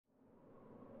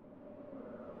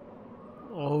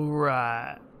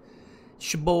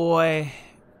It's your boy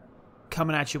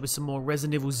coming at you with some more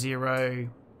Resident Evil Zero.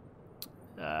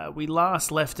 We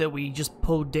last left it, we just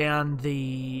pulled down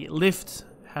the lift,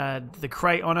 had the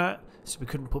crate on it, so we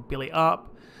couldn't put Billy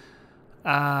up.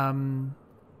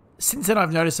 Since then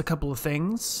I've noticed a couple of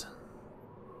things.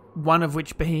 One of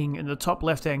which being in the top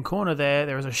left hand corner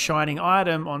there is a shining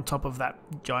item on top of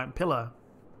that giant pillar.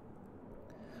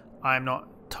 I'm not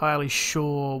entirely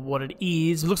sure what it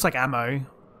is. It looks like ammo,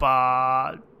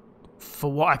 but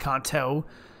for what I can't tell.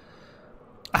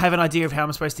 I have an idea of how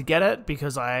I'm supposed to get it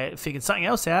because I figured something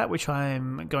else out, which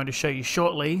I'm going to show you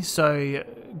shortly. So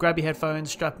grab your headphones,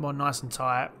 strap them on nice and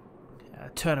tight,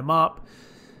 turn them up,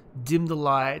 dim the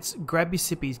lights, grab your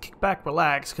sippies, kick back,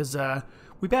 relax, because we're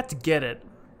about to get it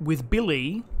with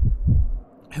Billy,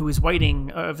 who is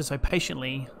waiting ever so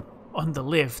patiently on the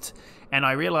lift, and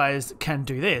I realized can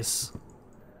do this.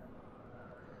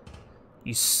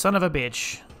 You son of a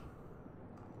bitch.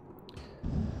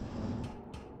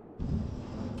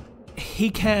 He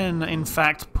can, in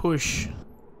fact, push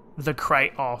the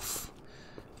crate off.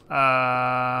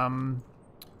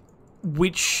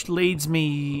 Which leads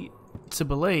me to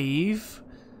believe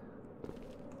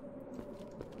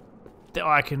that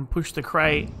I can push the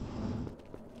crate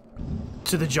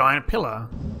to the giant pillar.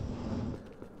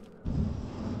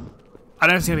 I don't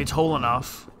know if it's going to be tall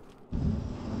enough,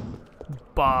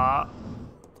 but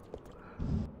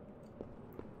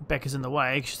Becca's in the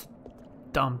way. She's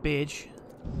a dumb bitch.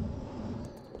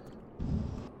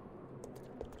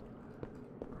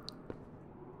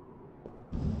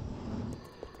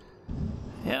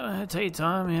 Yeah, take your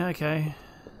time. Yeah, okay.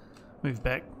 Move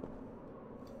back.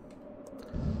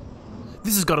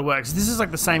 This has got to work. So this is like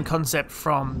the same concept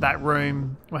from that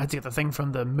room. I had to get the thing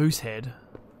from the moose head.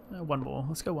 One more.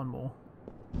 Let's go one more.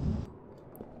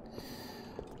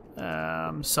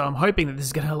 So I'm hoping that this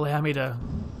is going to allow me to...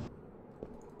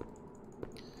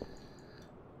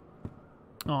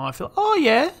 Oh, I feel... Oh,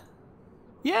 yeah.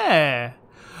 Yeah.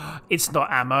 It's not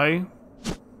ammo.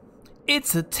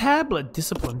 It's a tablet.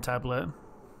 Discipline tablet.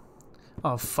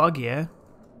 Oh, fuck yeah.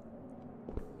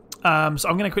 So I'm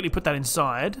going to quickly put that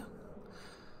inside.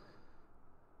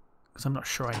 Because I'm not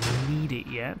sure I need it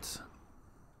yet.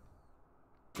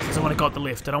 Because I want to go up the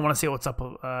lift. I don't want to see what's up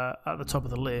at the top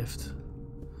of the lift.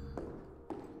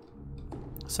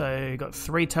 So, got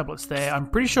 3 tablets there. I'm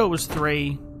pretty sure it was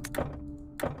 3.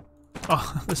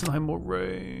 Oh, there's no more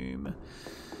room.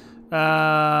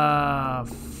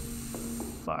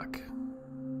 Fuck.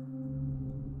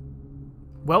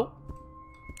 Well,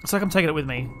 looks like I'm taking it with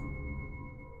me.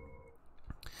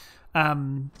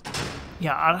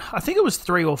 Yeah, I think it was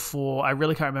 3 or 4. I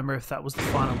really can't remember if that was the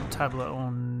final tablet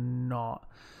or not.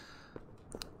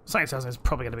 Something tells me there's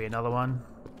probably going to be another one.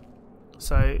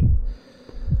 So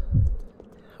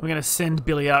we're going to send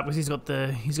Billy up because he's got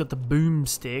the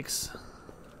boomsticks.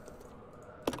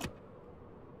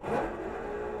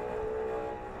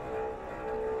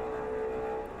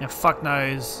 Now fuck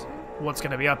knows what's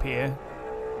going to be up here.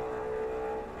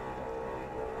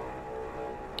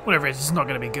 Whatever it is, it's not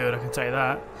going to be good, I can tell you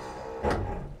that.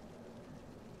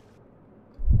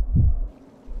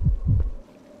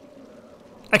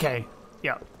 Okay,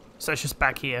 yeah. So it's just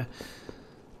back here.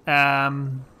 So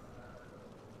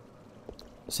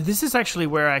this is actually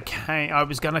where I came. I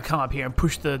was going to come up here and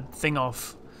push the thing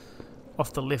off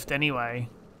the lift anyway.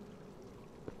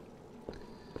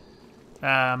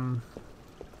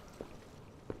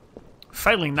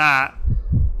 Failing that,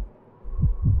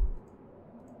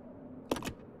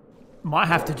 might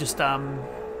have to just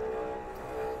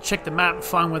check the map,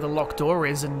 find where the locked door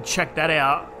is, and check that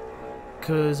out,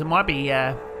 because it might be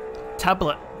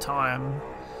tablet time.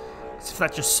 If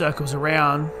that just circles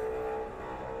around,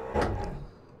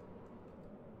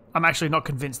 I'm actually not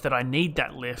convinced that I need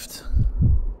that lift.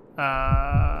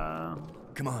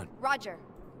 Come on. Roger.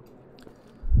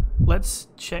 Let's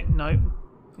check. Nope.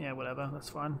 Yeah, whatever. That's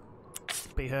fine.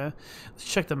 Be her. Let's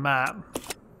check the map.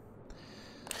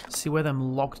 See where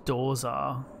them locked doors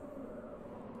are.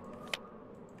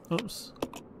 Oops.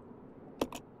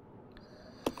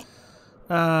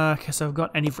 Okay, so I've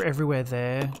got any for everywhere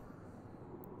there.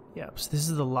 Yep, so this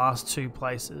is the last 2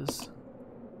 places.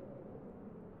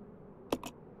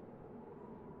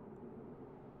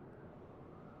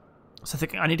 So I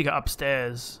think I need to go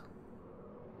upstairs.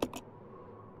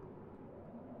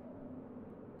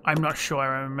 I'm not sure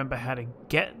I remember how to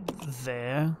get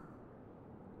there.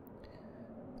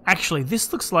 Actually,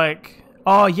 this looks like...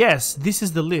 Oh, yes, this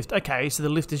is the lift. Okay, so the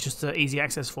lift is just easy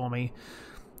access for me.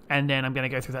 And then I'm going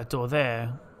to go through that door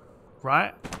there.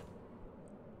 Right?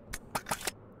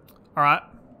 Alright.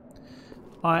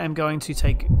 I am going to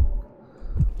take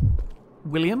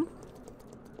William.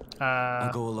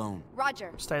 I'll go alone.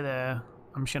 Roger. Stay there.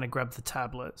 I'm just going to grab the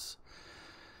tablets.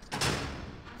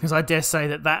 Because I dare say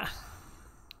that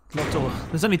locked door...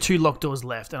 There's only 2 locked doors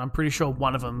left, and I'm pretty sure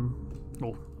one of them...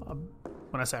 Well,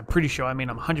 when I say I'm pretty sure, I mean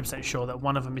I'm 100% sure that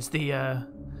one of them is the...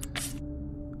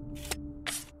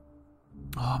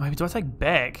 Oh, maybe do I take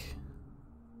Beck?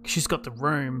 She's got the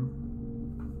room.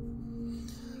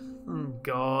 Oh,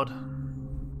 God.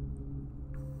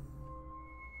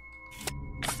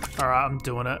 Alright, I'm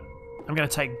doing it. I'm going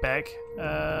to take Beck. So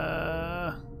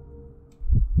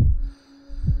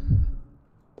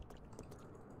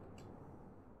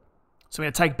I'm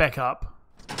going to take Beck up.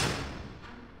 And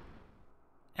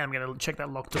I'm going to check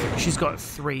that locked door. She's got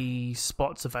 3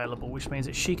 spots available, which means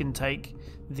that she can take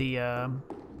the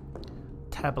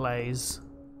tablets.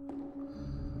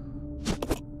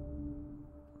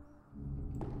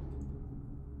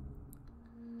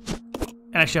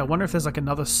 And actually, I wonder if there's like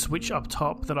another switch up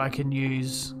top that I can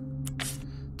use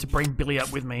to bring Billy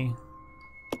up with me.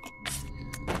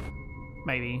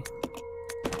 Maybe.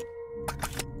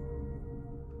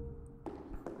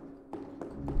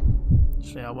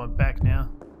 Actually, I want Beck now.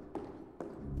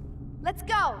 Let's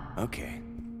go. Okay.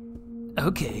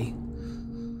 Okay.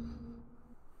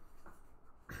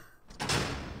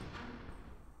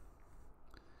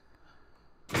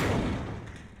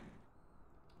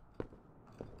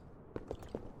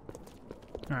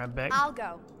 Alright, Beck. I'll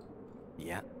go.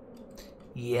 Yeah.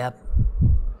 Yep.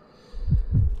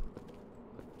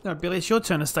 No, Billy, it's your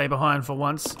turn to stay behind for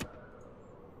once.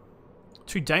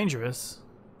 Too dangerous.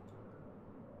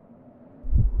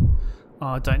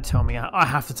 Oh, don't tell me. I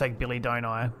have to take Billy, don't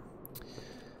I?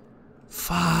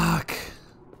 Fuck.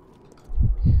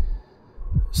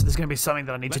 So there's going to be something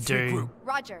that I need to do.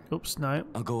 Roger. Oops, no.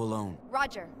 I'll go alone.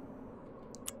 Roger.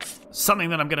 Something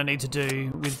that I'm going to need to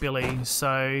do with Billy,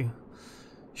 so...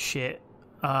 Shit.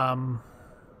 I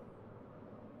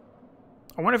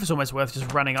wonder if it's almost worth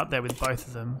just running up there with both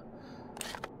of them.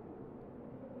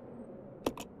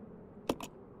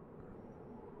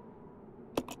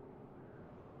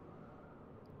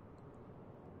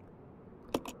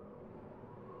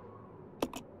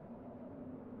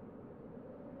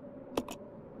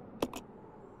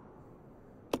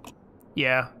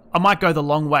 Yeah, I might go the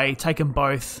long way, take them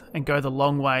both, and go the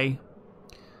long way.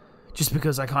 Just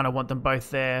because I kind of want them both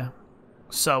there.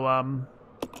 So,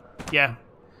 yeah.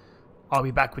 I'll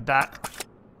be back with that.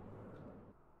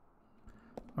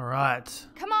 Alright.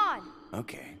 Come on.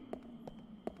 Okay.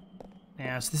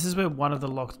 Now, so this is where one of the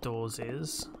locked doors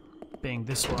is. Being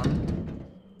this one.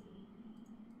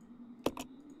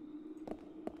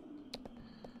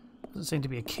 Doesn't seem to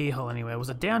be a keyhole anywhere. Was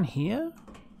it down here?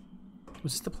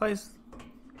 Was this the place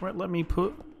where it let me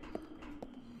put...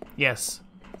 Yes.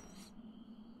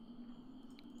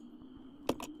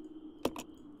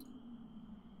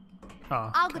 Oh.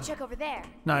 I'll go check over there.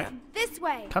 No. This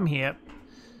way. Come here.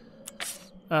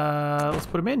 Let's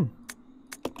put him in.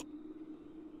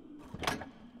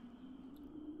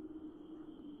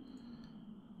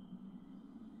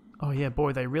 Oh yeah,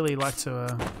 boy, they really like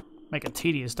to make it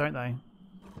tedious, don't they?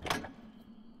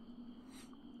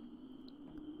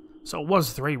 So it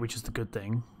was 3, which is the good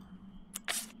thing.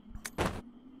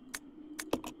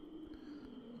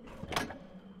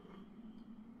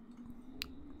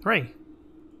 Three.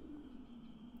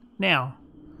 Now.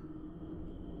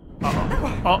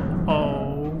 Uh-oh.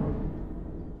 Uh-oh.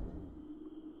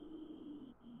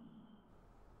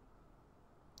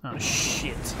 Oh,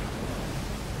 shit.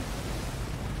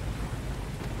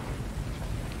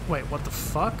 Wait, what the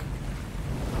fuck?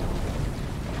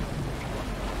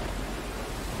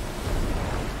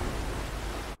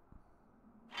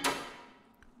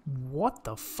 What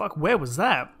the fuck? Where was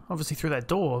that? Obviously through that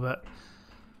door, but...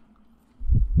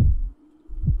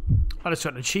 I just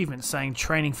got an achievement saying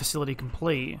training facility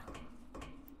complete.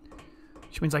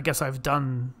 Which means I guess I've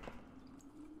done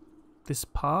this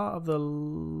part of the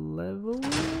level?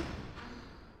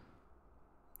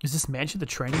 Is this mansion the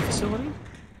training facility?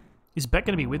 Is Beck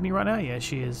going to be with me right now? Yeah,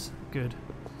 she is. Good.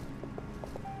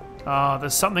 Oh,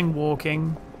 there's something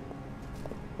walking.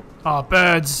 Oh,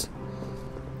 birds!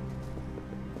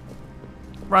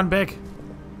 Run, Beck.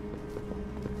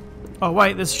 Oh,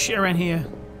 wait, there's shit around here.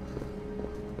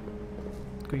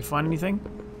 Can we find anything?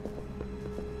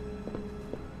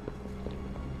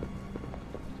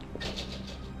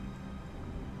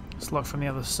 It's locked from the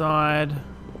other side.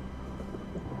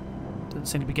 Doesn't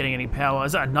seem to be getting any power.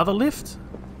 Is that another lift?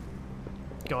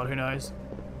 God, who knows?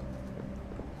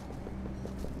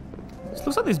 It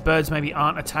looks like these birds maybe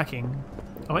aren't attacking.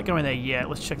 I won't go in there yet.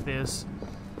 Let's check this.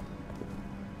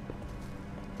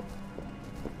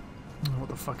 Oh, what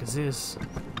the fuck is this?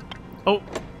 Oh!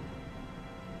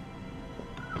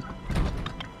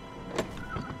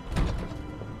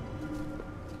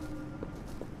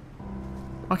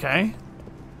 Okay.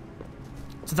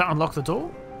 Did that unlock the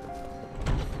door?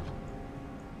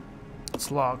 It's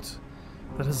locked.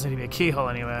 There doesn't seem to be a keyhole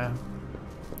anywhere.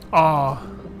 Oh,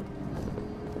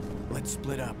 Let's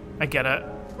split up. I get it.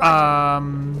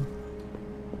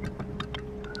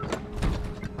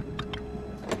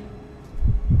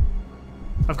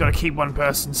 I've got to keep one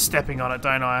person stepping on it,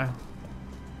 don't I?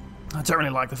 I don't really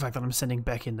like the fact that I'm sending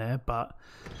Beck in there, but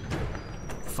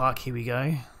fuck, here we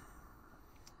go.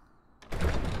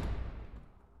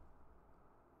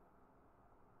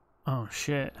 Oh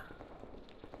shit.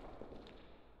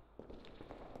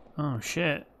 Oh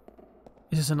shit.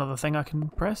 Is this another thing I can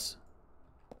press?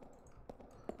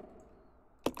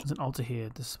 There's an altar here.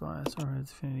 Despise or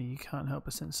infinity, you can't help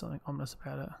but sense something ominous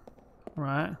about it.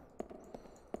 Right.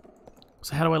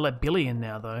 So how do I let Billy in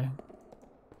now, though?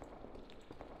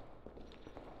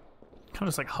 Can I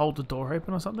just like hold the door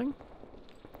open or something?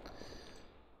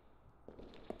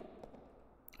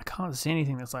 I can't see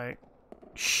anything that's like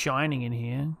shining in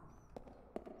here.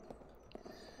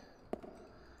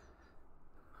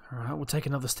 Alright, we'll take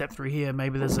another step through here.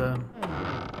 Maybe there's a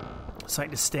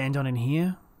something to stand on in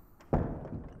here.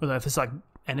 Although if there's like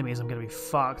enemies, I'm gonna be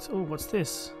fucked. Oh, what's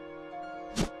this?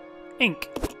 Ink.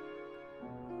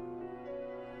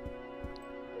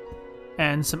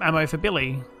 And some ammo for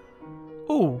Billy.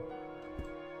 Ooh.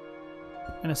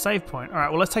 And a save point. Alright,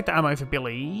 well let's take the ammo for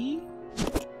Billy.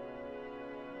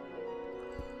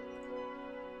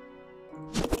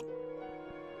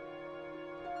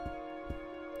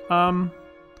 I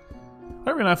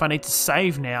don't really know if I need to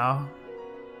save now.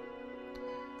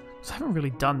 Because I haven't really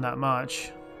done that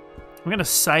much. I'm gonna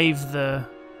save the... I'm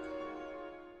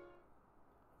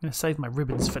gonna save my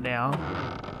ribbons for now.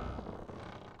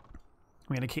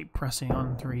 I'm gonna keep pressing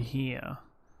on through here.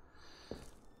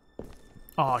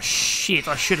 Oh shit,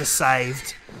 I should have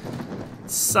saved.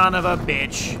 Son of a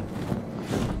bitch.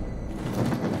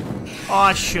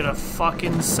 I should have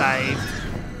fucking saved.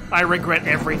 I regret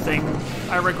everything.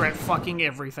 I regret fucking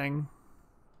everything.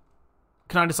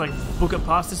 Can I just like book it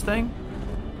past this thing?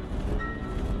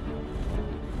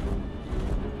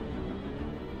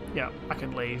 Yeah, I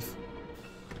can leave.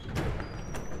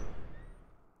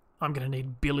 I'm gonna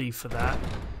need Billy for that.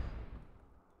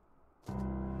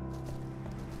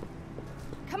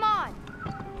 Come on.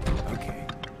 Okay.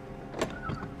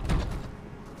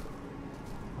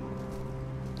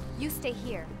 You stay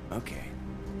here. Okay.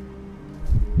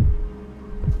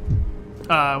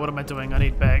 What am I doing? I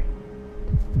need Beck.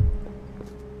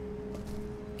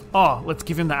 Oh, let's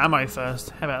give him the ammo first.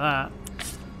 How about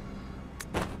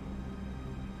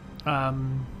that?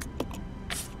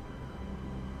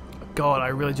 God, I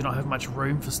really do not have much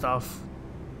room for stuff.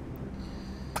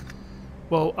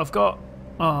 Well, I've got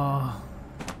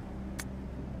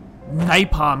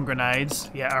napalm grenades.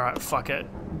 Yeah, alright, fuck it.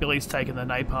 Billy's taking the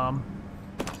napalm.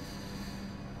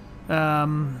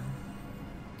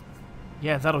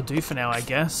 Yeah, that'll do for now, I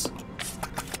guess.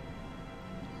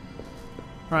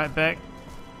 Right, Beck.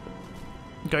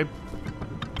 Go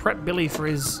prep Billy for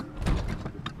his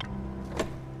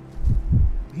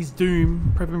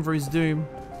doom. Prep him for his doom.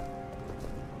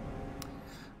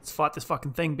 Let's fight this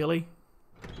fucking thing, Billy.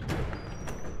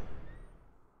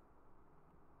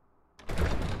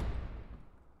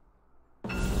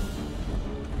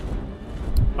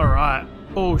 Alright.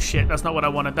 Oh shit, that's not what I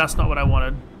wanted. That's not what I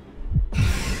wanted.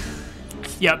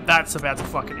 Yep, that's about to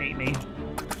fucking eat me.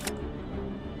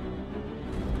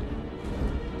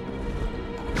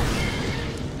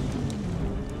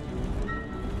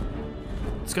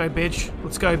 Let's go, bitch.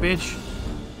 Let's go, bitch.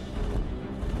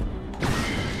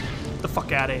 Get the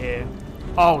fuck out of here.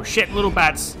 Oh shit, little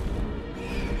bats.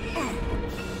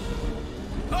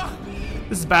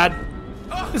 This is bad.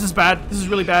 This is bad. This is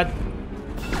really bad.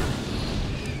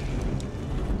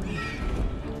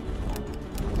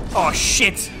 Oh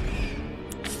shit.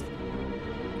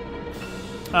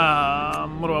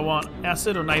 What do I want?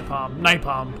 Acid or napalm?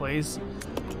 Napalm, please.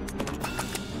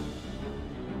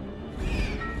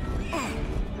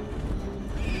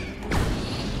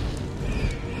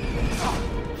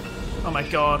 Oh my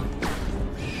god.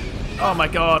 Oh my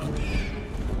god.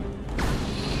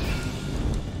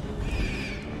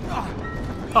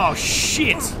 Oh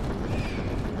shit.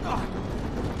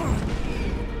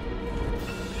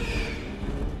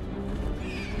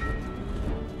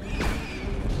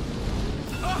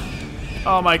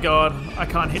 Oh my god, I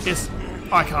can't hit this.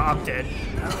 I can't, I'm dead.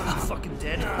 I'm fucking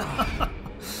dead.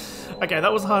 Okay,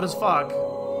 that was hard as fuck.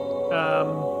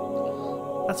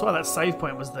 That's why that save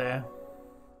point was there.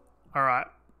 Alright.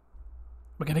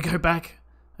 We're gonna go back,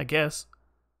 I guess.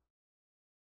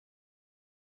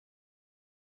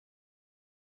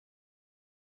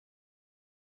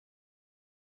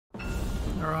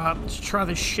 Alright, let's try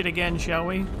this shit again, shall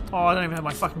we? Oh, I don't even have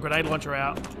my fucking grenade launcher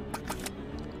out.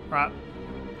 Right.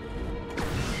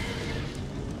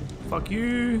 Fuck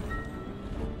you.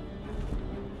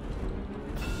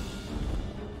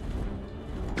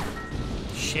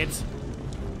 Shit.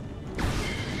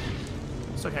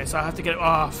 It's okay, so I have to get it.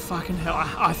 Oh, fucking hell.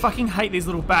 I fucking hate these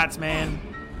little bats, man.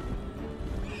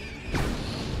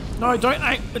 No, don't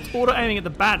aim. It's auto-aiming at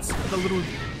the bats. The little...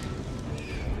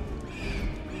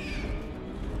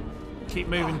 Keep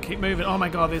moving, keep moving. Oh my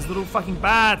god, there's little fucking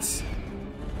bats.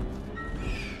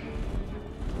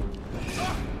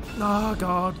 Oh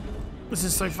god. This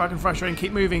is so fucking frustrating.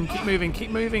 Keep moving, keep moving, keep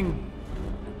moving.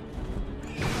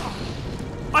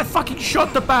 I fucking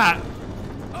shot the bat.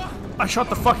 I shot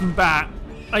the fucking bat.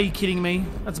 Are you kidding me?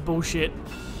 That's bullshit.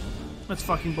 That's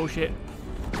fucking bullshit.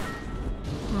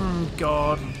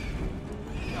 God.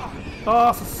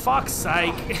 Oh, for fuck's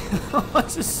sake.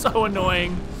 This is so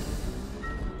annoying.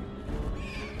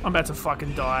 I'm about to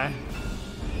fucking die.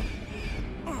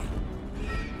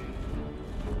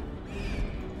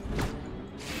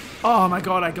 Oh my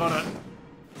god, I got it.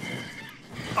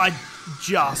 I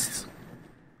just...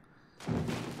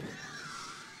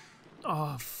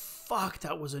 Oh, fuck,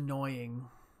 that was annoying.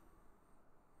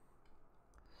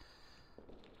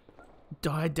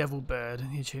 Die Devil Bird.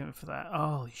 The achievement for that.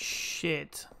 Holy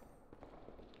shit.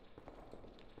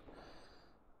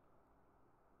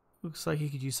 Looks like you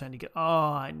could use something to get... Oh,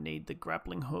 I need the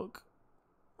grappling hook.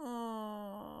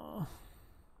 Oh.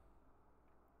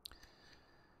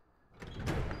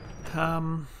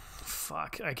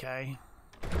 Fuck, okay.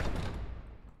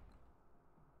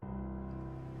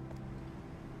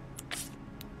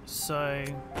 So...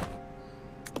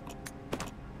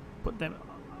 Put them...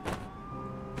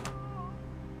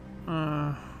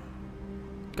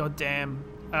 God damn.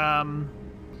 I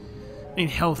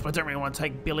need health, but I don't really want to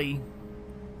take Billy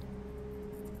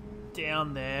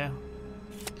down there.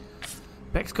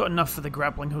 Beck's got enough for the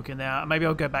grappling hook in there. Maybe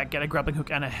I'll go back, get a grappling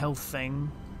hook and a health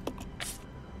thing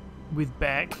with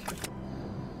Beck.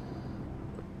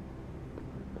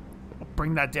 I'll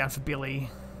bring that down for Billy.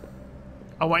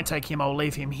 I won't take him, I'll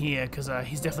leave him here because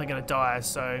he's definitely going to die.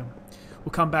 So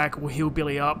we'll come back, we'll heal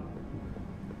Billy up.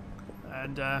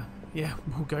 And yeah,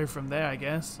 we'll go from there, I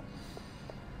guess.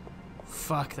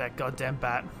 Fuck that goddamn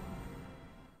bat.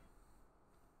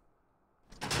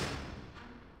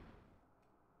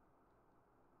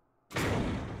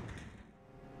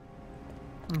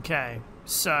 Okay,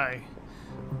 so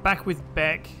back with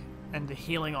Beck and the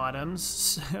healing items.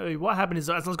 So what happened is,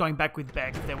 as I was going back with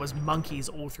Beck, there was monkeys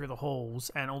all through the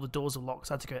halls and all the doors were locked,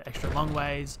 so I had to go extra long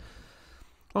ways.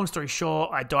 Long story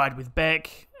short, I died with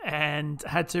Beck and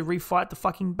had to refight the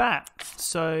fucking bat.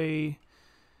 So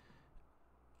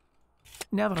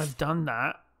now that I've done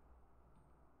that,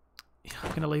 I'm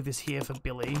going to leave this here for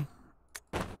Billy.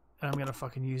 And I'm going to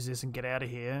fucking use this and get out of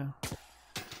here.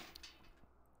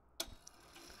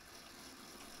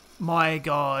 My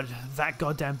god, that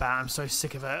goddamn bat, I'm so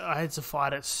sick of it. I had to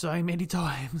fight it so many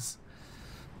times.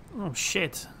 Oh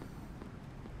shit.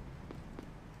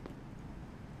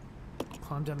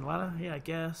 Climb down the ladder? Yeah, I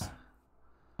guess.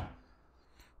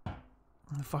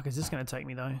 Where the fuck is this going to take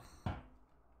me though?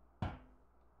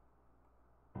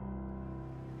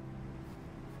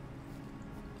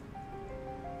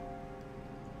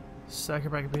 Circuit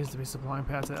breaker appears to be supplying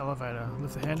power to the elevator.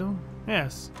 Lift the handle?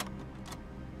 Yes.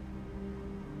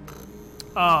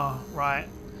 Oh, right.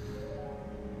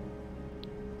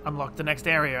 Unlock the next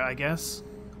area, I guess.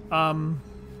 I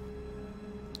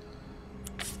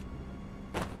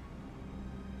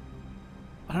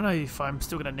don't know if I'm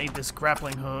still going to need this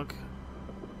grappling hook.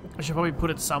 I should probably put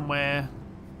it somewhere.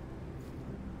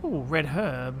 Ooh, red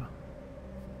herb.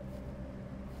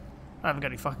 I haven't got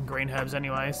any fucking green herbs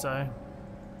anyway, so...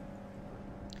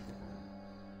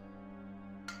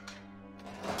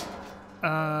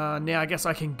 now I guess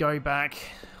I can go back.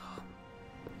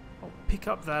 I'll pick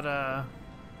up that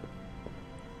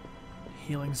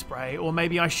healing spray, or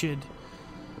maybe I should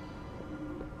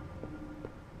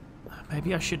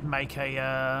make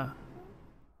a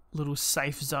little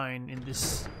safe zone in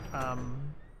this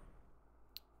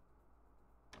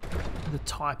the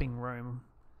typing room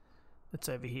that's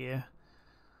over here,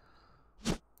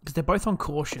 because they're both on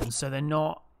caution, so they're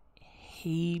not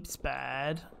heaps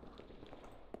bad.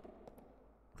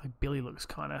 Like Billy looks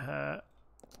kind of hurt.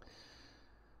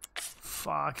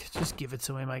 Fuck, just give it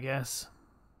to him, I guess.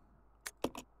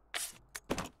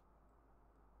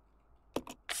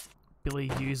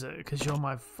 Billy, use it, because you're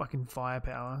my fucking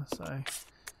firepower, so...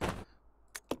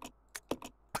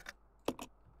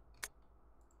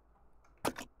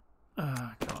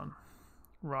 Come on.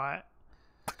 Right.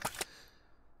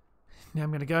 Now I'm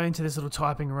going to go into this little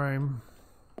typing room.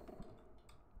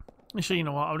 Actually, you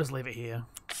know what? I'll just leave it here.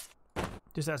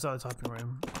 Just outside the typing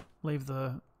room. Leave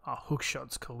the... Oh, hook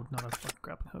shot's called, not a fucking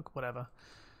grappling hook. Whatever.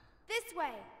 This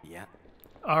way. Yeah.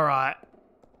 Alright.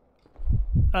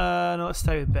 No, let's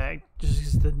stay with Beck. Just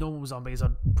because the normal zombies,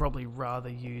 I'd probably rather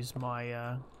use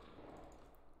my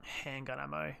handgun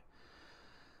ammo.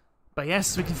 But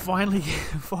yes, we can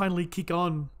finally kick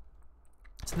on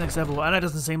to the next level. I know it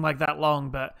doesn't seem like that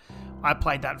long, but I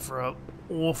played that for an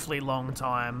awfully long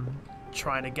time,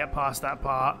 trying to get past that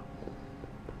part.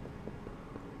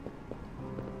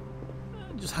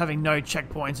 Just having no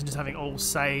checkpoints and just having all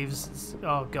saves.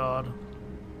 Oh god.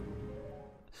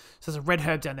 So there's a red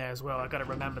herb down there as well. I got to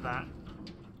remember that.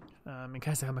 In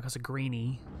case I come across a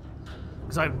greenie.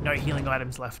 Because I have no healing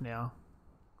items left now.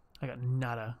 I got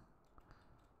nada.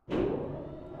 I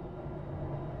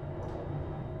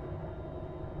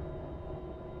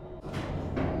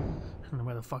don't know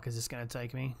where the fuck is this going to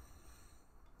take me.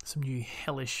 Some new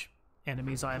hellish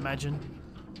enemies, I imagine.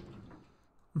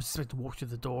 I'm just supposed to walk through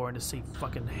the door and to see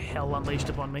fucking hell unleashed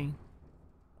upon me.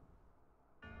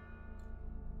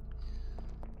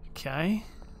 Okay.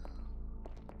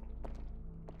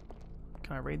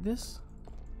 Can I read this?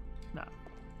 No.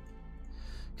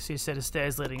 See a set of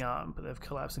stairs leading up, but they've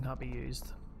collapsed and can't be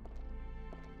used.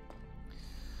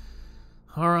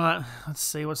 Alright, let's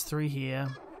see what's through here.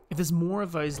 If there's more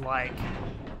of those, like,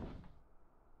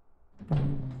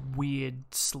 weird,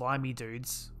 slimy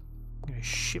dudes, I'm gonna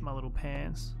shit my little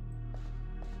pants.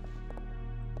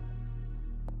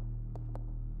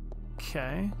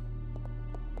 Okay.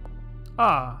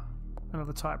 Ah,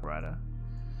 another typewriter.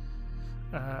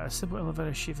 A simple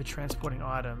elevator sheet for transporting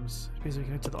items. Because we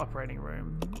go to the operating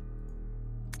room.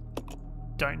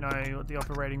 Don't know what the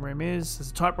operating room is.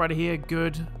 There's a typewriter here.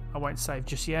 Good. I won't save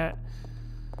just yet.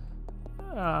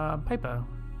 Paper.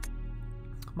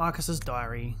 Marcus's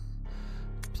diary.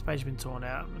 This page has been torn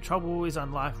out. The trouble is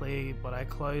unlikely, but I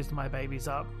closed my babies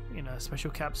up in a special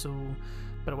capsule.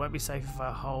 But it won't be safe if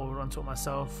I hold onto it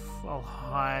myself. I'll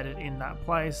hide it in that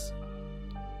place.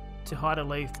 To hide a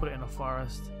leaf, put it in a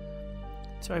forest.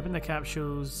 To open the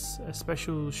capsules, a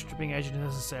special stripping agent is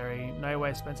necessary. No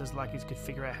way Spencer's Luckies could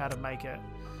figure out how to make it.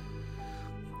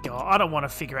 God, I don't want to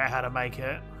figure out how to make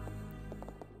it.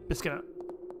 Just gonna...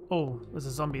 Oh, there's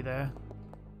a zombie there.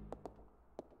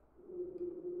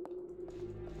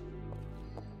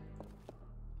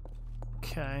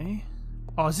 Okay.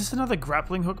 Oh, is this another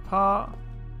grappling hook part?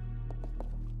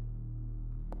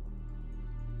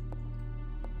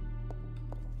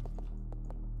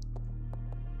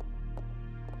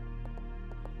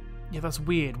 Yeah, that's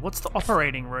weird. What's the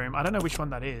operating room? I don't know which one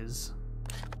that is.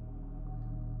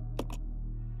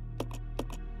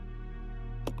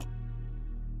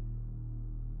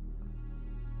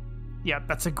 Yeah,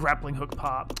 that's a grappling hook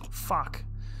part. Fuck.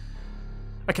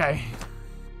 Okay.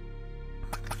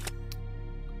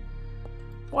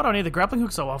 Why do I need the grappling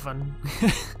hook so often?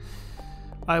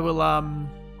 I will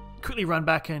quickly run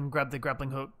back and grab the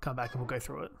grappling hook, come back and we'll go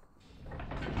through it.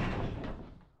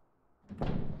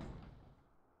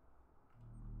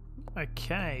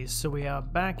 Okay, so we are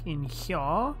back in here.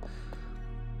 I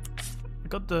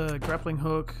got the grappling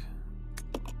hook.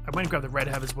 I went and grabbed the red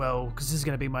herb as well, because this is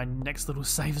going to be my next little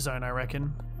safe zone, I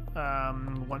reckon.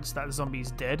 Once that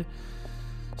zombie's dead.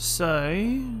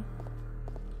 So...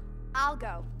 I'll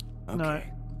go. Okay. No,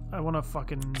 I want to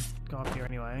fucking go up here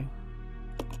anyway.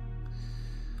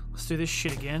 Let's do this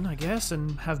shit again, I guess,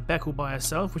 and have Beck all by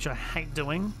herself, which I hate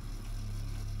doing.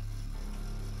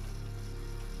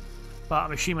 But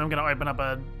I'm assuming I'm going to open up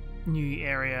a new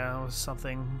area or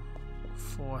something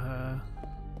for her.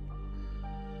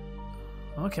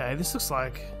 Okay, this looks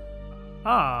like...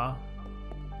 Ah.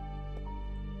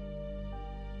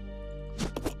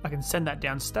 I can send that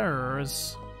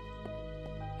downstairs.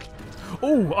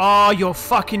 Oh, you're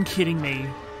fucking kidding me.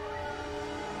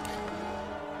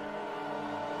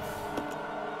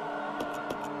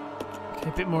 Okay,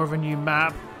 a bit more of a new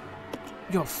map.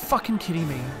 You're fucking kidding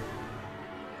me.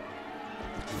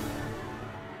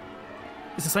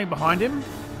 Is there something behind him?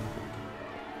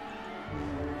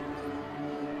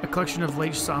 A collection of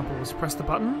leech samples. Press the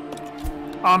button.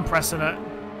 I'm pressing it.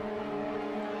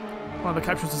 One of the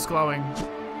capsules is glowing.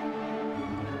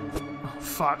 Oh,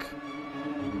 fuck.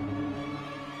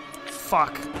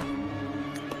 Fuck.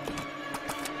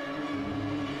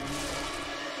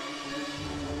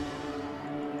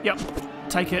 Yep.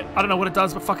 Take it. I don't know what it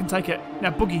does, but fucking take it.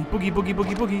 Now boogie, boogie, boogie,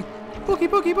 boogie, boogie. Boogie,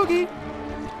 boogie, boogie.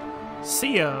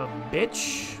 See ya,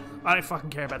 bitch. I don't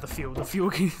fucking care about the fuel. The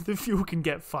fuel can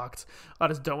get fucked. I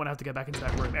just don't want to have to go back into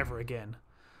that room ever again.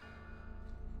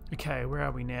 Okay, where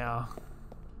are we now?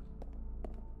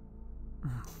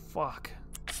 Fuck.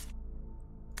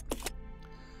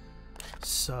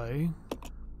 So,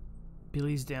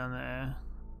 Billy's down there.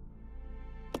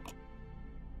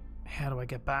 How do I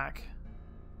get back?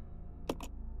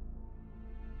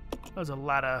 There's a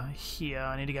ladder here.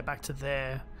 I need to get back to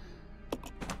there.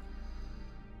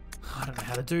 I don't know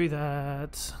how to do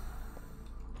that.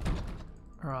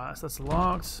 Alright, so that's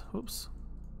locked. Oops.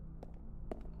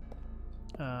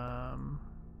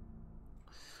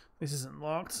 This isn't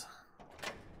locked.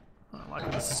 I don't like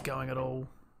where this is going at all.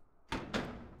 I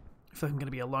feel like I'm going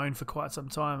to be alone for quite some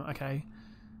time. Okay.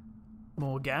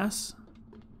 More gas.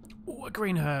 Oh, a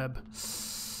green herb.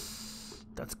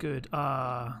 That's good.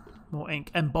 More ink.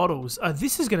 And bottles.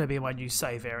 This is going to be my new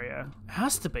save area. It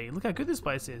has to be. Look how good this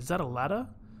place is. Is that a ladder?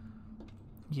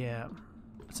 Yeah.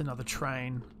 It's another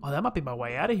train. Oh, that might be my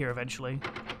way out of here eventually.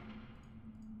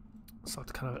 It's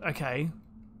like kind of... Okay.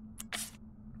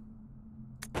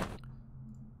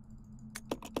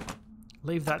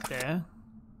 Leave that there.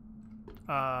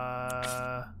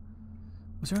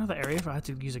 Was there another area if I had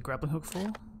to use a grappling hook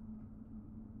for?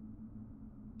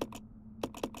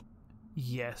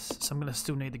 Yes, so I'm going to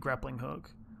still need the grappling hook.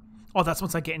 Oh, that's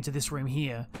once I get into this room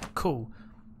here. Cool.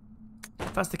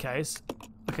 If that's the case,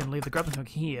 I can leave the grappling hook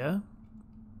here.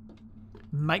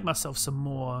 Make myself some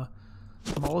more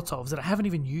Molotovs that I haven't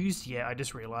even used yet, I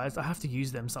just realised. I have to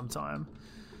use them sometime.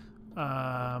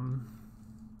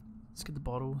 Let's get the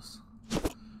bottles.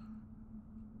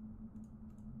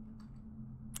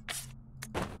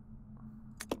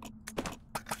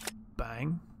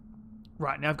 Bang.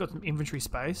 Right, now I've got some inventory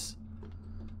space.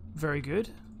 Very good.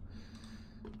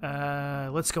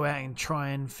 Let's go out and try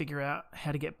and figure out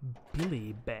how to get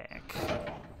Billy back.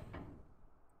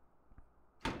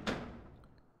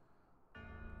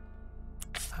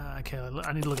 Okay,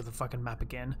 I need to look at the fucking map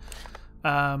again.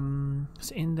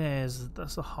 So in there's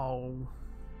that's a hole.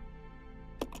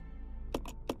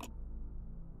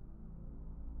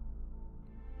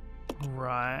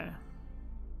 Right.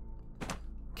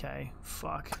 Okay,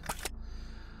 fuck.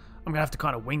 I'm gonna have to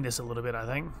kind of wing this a little bit, I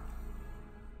think.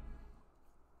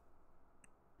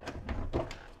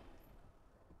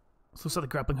 So looks like the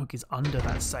grappling hook is under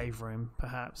that save room,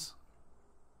 perhaps.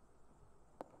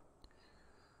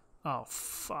 Oh,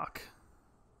 fuck.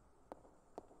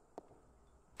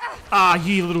 Ah,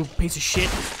 you little piece of shit.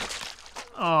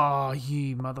 Oh,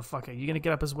 you motherfucker. You gonna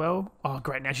get up as well? Oh,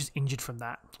 great. Now she's injured from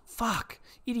that. Fuck.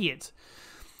 Idiot.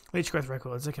 Leech growth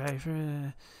records. Okay.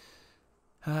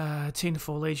 10 to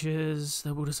 4 leeches.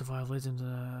 They're able to survive. Leads into...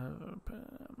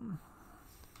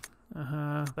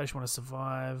 They just want to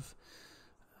survive.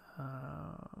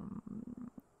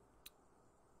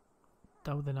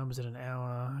 Double the numbers in an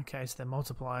hour. Okay, so they're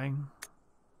multiplying.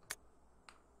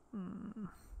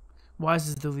 Why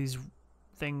is there these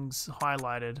things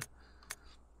highlighted?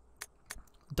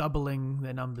 Doubling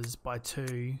their numbers by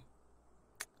 2.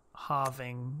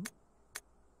 Halving.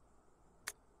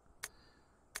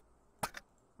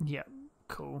 Yeah,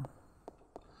 cool.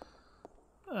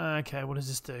 Okay, what does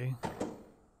this do?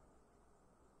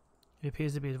 It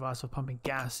appears to be a device for pumping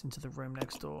gas into the room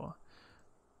next door.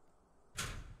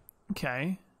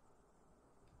 Okay.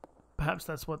 Perhaps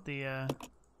that's what the,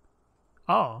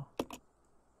 Oh.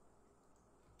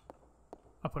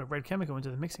 I put a red chemical into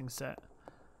the mixing set.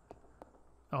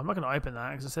 Oh, I'm not going to open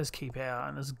that because it says keep out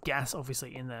and there's gas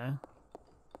obviously in there.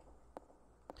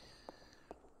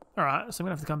 Alright, so I'm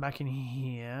going to have to come back in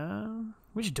here.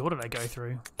 Which door did I go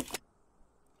through?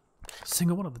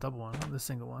 Single one or the double one? The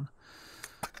single one.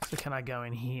 So can I go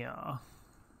in here?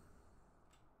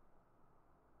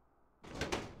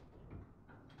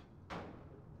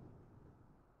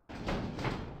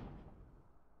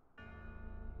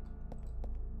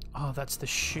 Oh, that's the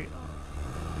shit.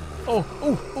 Oh,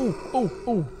 oh, oh, oh,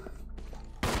 oh.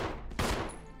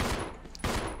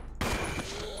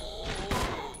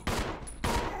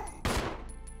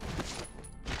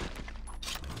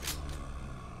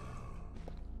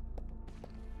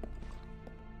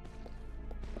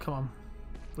 Come on.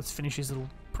 Let's finish these little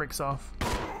pricks off.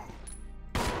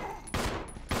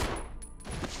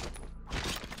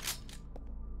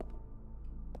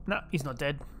 No, he's not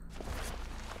dead.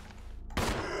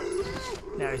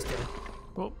 Now he's dead.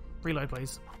 Oh, reload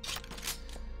please.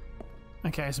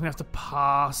 Okay, so we have to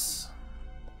pass.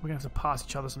 We're gonna have to pass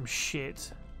each other some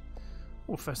shit.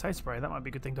 Oh, first aid spray, that might be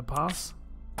a good thing to pass.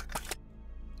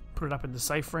 Put it up in the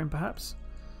safe room perhaps.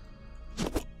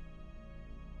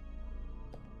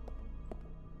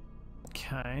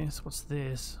 Okay, so what's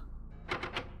this?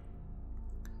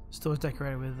 Store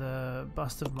decorated with a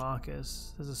bust of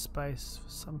Marcus. There's a space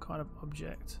for some kind of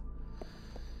object.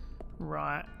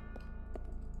 Right.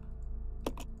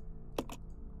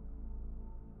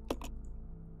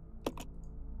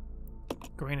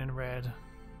 Green and red.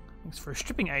 Thanks for a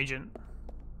stripping agent.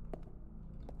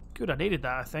 Good, I needed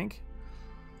that, I think.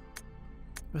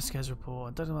 Investigators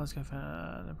report. Dr. Moscow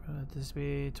found this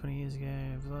be 20 years ago.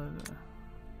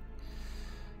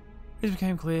 It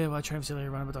became clear why train facility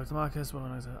run by Dr. Marcus, well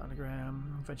known as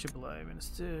underground, venture below,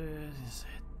 Minister,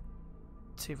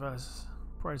 T-Virus,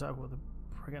 prototype with the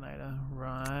Pregnator,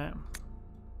 right.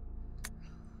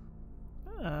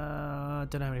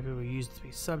 Don't know how many people used to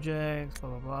be subjects, blah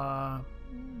blah blah.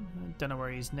 Don't know where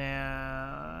he is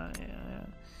now. Yeah.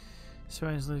 So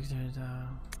he's looking at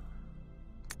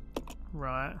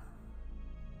right.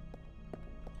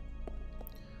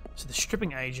 So the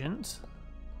stripping agent.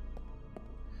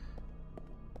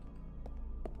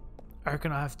 I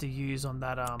reckon I have to use on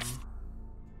that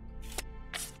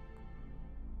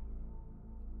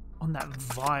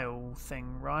vial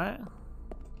thing, right?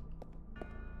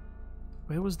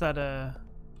 Where was that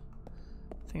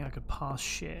thing I could pass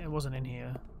shit? It wasn't in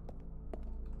here.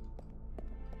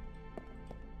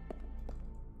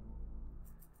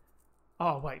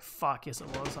 Oh wait, fuck, yes it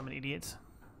was. I'm an idiot.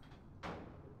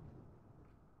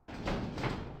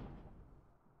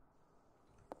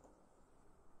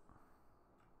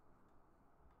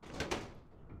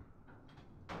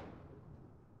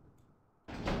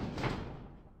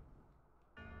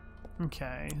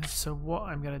 Okay, so what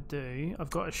I'm gonna do,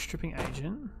 I've got a stripping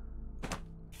agent.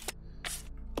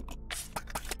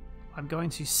 I'm going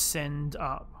to send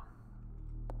up.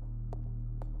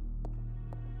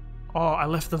 Oh, I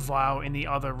left the vial in the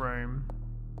other room.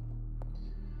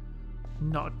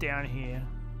 Not down here.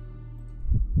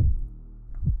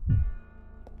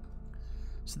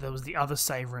 So there was the other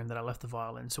save room that I left the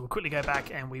vial in. So we'll quickly go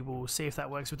back and we will see if that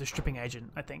works with the stripping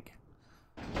agent, I think.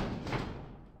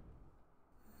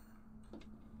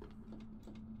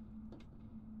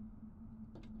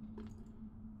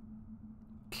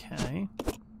 Okay.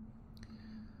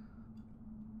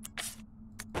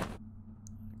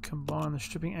 Combine the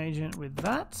stripping agent with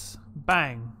that.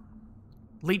 Bang.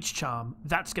 Leech charm.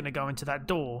 That's going to go into that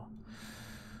door.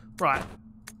 Right.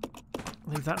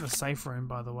 Leave that in the safe room,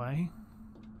 by the way.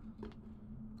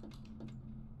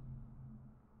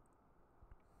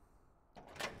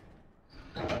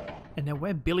 And now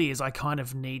where Billy is, I kind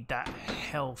of need that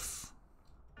health.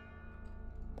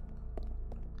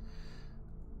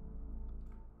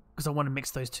 Because I want to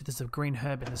mix those two. There's a green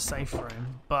herb in the safe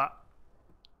room, but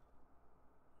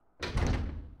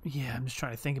yeah, I'm just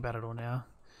trying to think about it all now.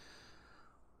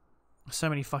 So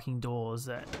many fucking doors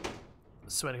that I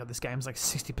swear to God, this game's like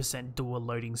 60% door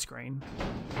loading screen,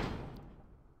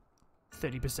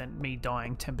 30% me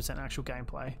dying, 10% actual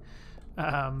gameplay.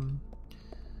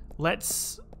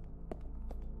 Let's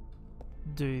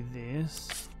do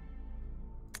this.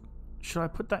 Should I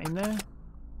put that in there?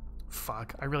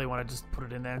 Fuck, I really want to just put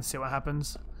it in there and see what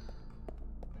happens.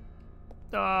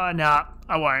 Oh, nah,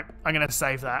 I won't. I'm going to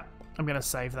save that. I'm going to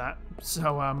save that.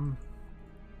 So,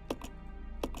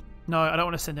 no, I don't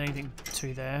want to send anything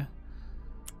to there.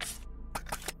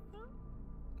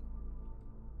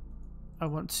 I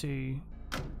want to...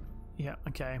 Yeah,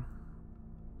 okay.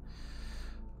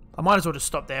 I might as well just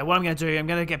stop there. What I'm going to do, I'm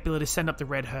going to get Billy to send up the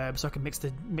red herbs so I can mix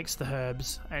the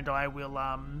herbs, and I will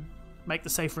make the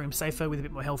safe room safer with a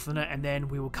bit more health in it, and then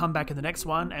we will come back in the next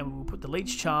one and we will put the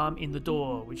leech charm in the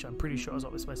door, which I'm pretty sure is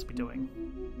what we're supposed to be doing.